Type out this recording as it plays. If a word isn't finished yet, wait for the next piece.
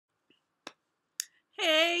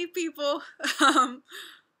Hey people, um,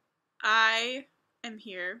 I am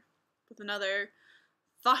here with another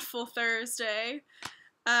thoughtful Thursday.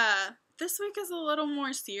 This week is a little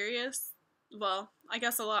more serious. Well, I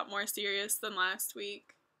guess a lot more serious than last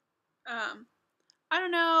week. I don't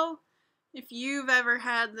know if you've ever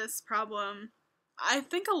had this problem. I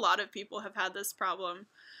think a lot of people have had this problem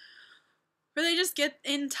where they just get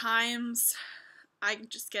in times, I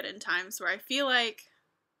just get in times where I feel like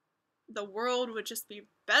the world would just be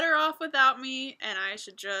better off without me, and I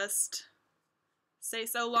should just say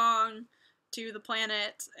so long to the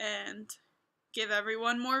planet and give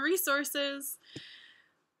everyone more resources.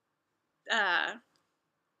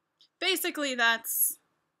 Basically, that's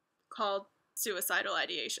called suicidal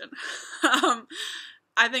ideation.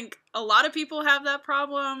 I think a lot of people have that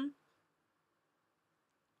problem,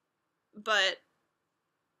 but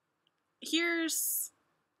here's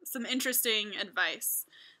some interesting advice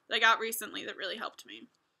that I got recently that really helped me.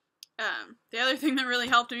 The other thing that really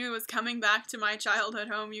helped me was coming back to my childhood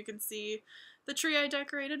home. You can see the tree I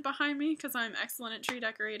decorated behind me because I'm excellent at tree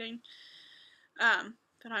decorating.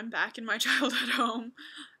 But I'm back in my childhood home.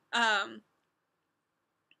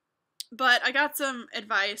 But I got some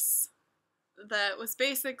advice that was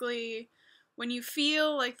basically, when you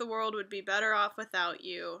feel like the world would be better off without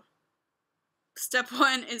you, step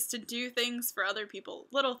one is to do things for other people.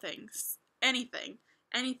 Little things. Anything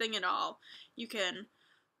at all. You can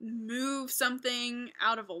move something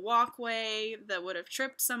out of a walkway that would have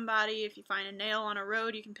tripped somebody. If you find a nail on a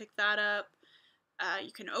road, you can pick that up.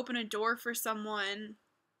 You can open a door for someone,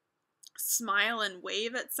 smile and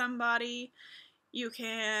wave at somebody. You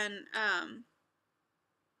can,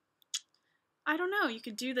 I don't know, you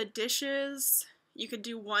could do the dishes. You could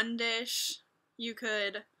do one dish. You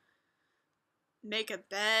could make a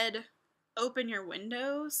bed, open your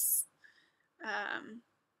windows.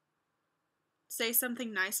 Say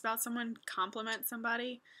something nice about someone, compliment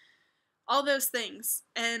somebody, all those things.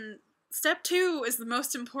 And step two is the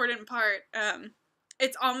most important part.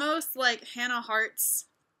 It's almost like Hannah Hart's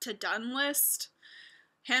to done list.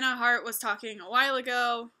 Hannah Hart was talking a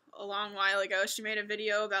long while ago, she made a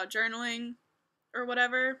video about journaling or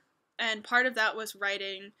whatever, and part of that was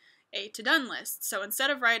writing a to done list. So instead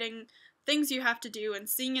of writing things you have to do and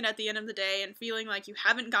seeing it at the end of the day and feeling like you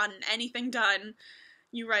haven't gotten anything done,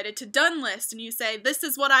 you write a to-done list and you say, this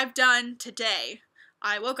is what I've done today.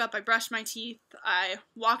 I woke up, I brushed my teeth, I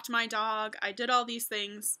walked my dog, I did all these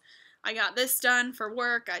things, I got this done for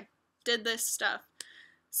work, I did this stuff.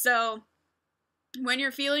 So when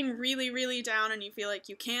you're feeling really, really down and you feel like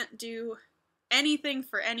you can't do anything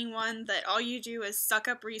for anyone, that all you do is suck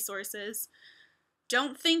up resources,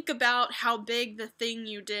 don't think about how big the thing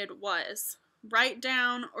you did was. Write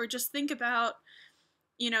down, or just think about,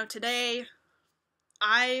 today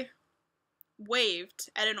I waved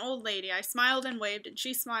at an old lady. I smiled and waved, and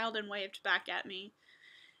she smiled and waved back at me.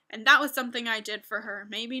 And that was something I did for her.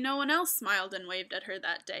 Maybe no one else smiled and waved at her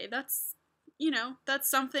that day. That's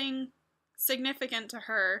something significant to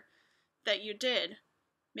her that you did.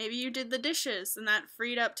 Maybe you did the dishes, and that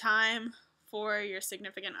freed up time for your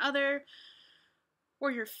significant other or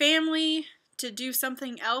your family to do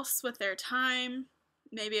something else with their time.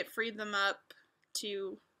 Maybe it freed them up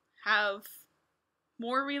to have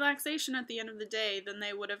more relaxation at the end of the day than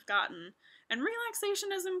they would have gotten. And relaxation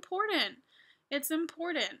is important. It's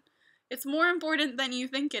important. It's more important than you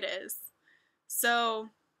think it is. So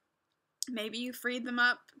maybe you freed them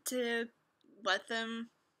up to let them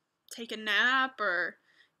take a nap or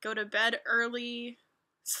go to bed early.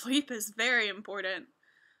 Sleep is very important.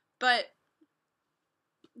 But,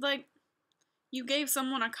 you gave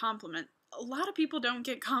someone a compliment. A lot of people don't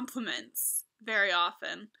get compliments very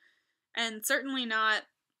often. And certainly not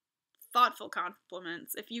thoughtful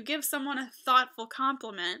compliments. If you give someone a thoughtful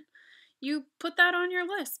compliment, you put that on your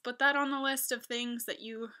list. Put that on the list of things that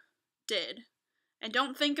you did. And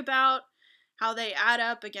don't think about how they add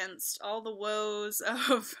up against all the woes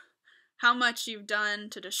of how much you've done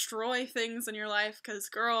to destroy things in your life. Because,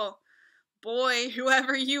 girl, boy,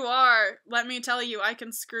 whoever you are, let me tell you, I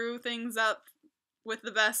can screw things up with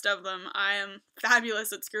the best of them. I am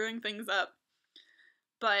fabulous at screwing things up.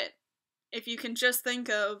 But if you can just think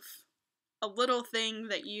of a little thing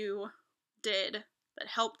that you did that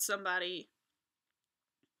helped somebody,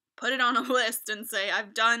 put it on a list and say,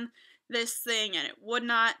 I've done this thing and it would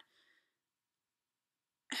not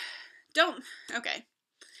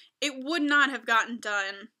have gotten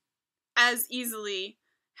done as easily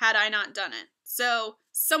had I not done it. So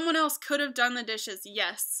someone else could have done the dishes,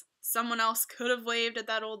 yes. Someone else could have waved at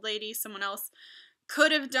that old lady. Someone else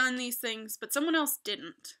could have done these things, but someone else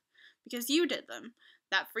didn't. Because you did them.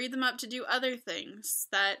 that freed them up to do other things,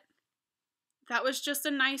 that was just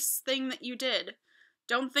a nice thing that you did.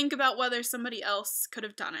 Don't think about whether somebody else could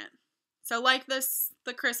have done it. So like this,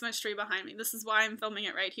 the Christmas tree behind me, this is why I'm filming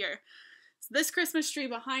it right here. So this Christmas tree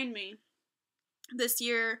behind me this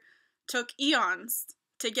year took eons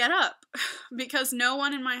to get up because no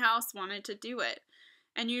one in my house wanted to do it.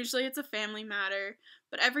 And usually it's a family matter,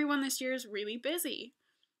 but everyone this year is really busy.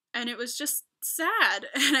 And it was just sad,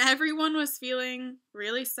 and everyone was feeling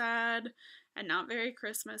really sad and not very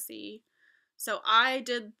Christmassy. So I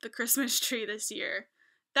did the Christmas tree this year.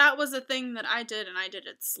 That was a thing that I did, and I did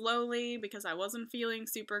it slowly because I wasn't feeling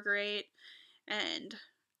super great. And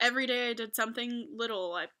every day I did something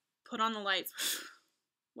little. I put on the lights.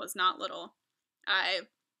 Was not little. I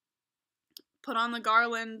put on the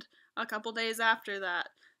garland a couple days after that.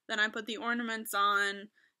 Then I put the ornaments on,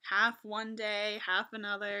 half one day, half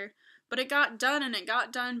another. But it got done, and it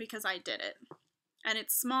got done because I did it. And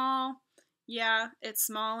it's small. Yeah, it's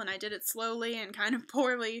small, and I did it slowly and kind of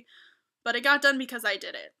poorly. But it got done because I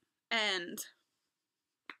did it. And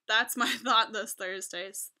that's my thought this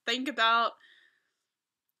Thursday. Think about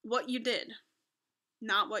what you did.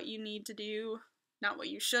 Not what you need to do. Not what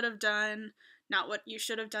you should have done. Not what you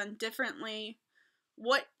should have done differently.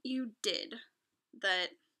 What you did that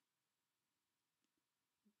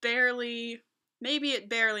maybe it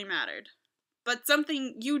barely mattered. But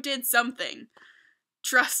you did something.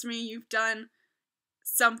 Trust me, you've done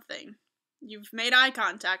something. You've made eye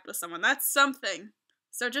contact with someone. That's something.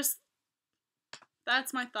 So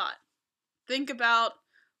that's my thought. Think about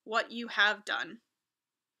what you have done.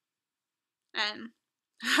 And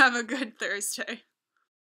have a good Thursday.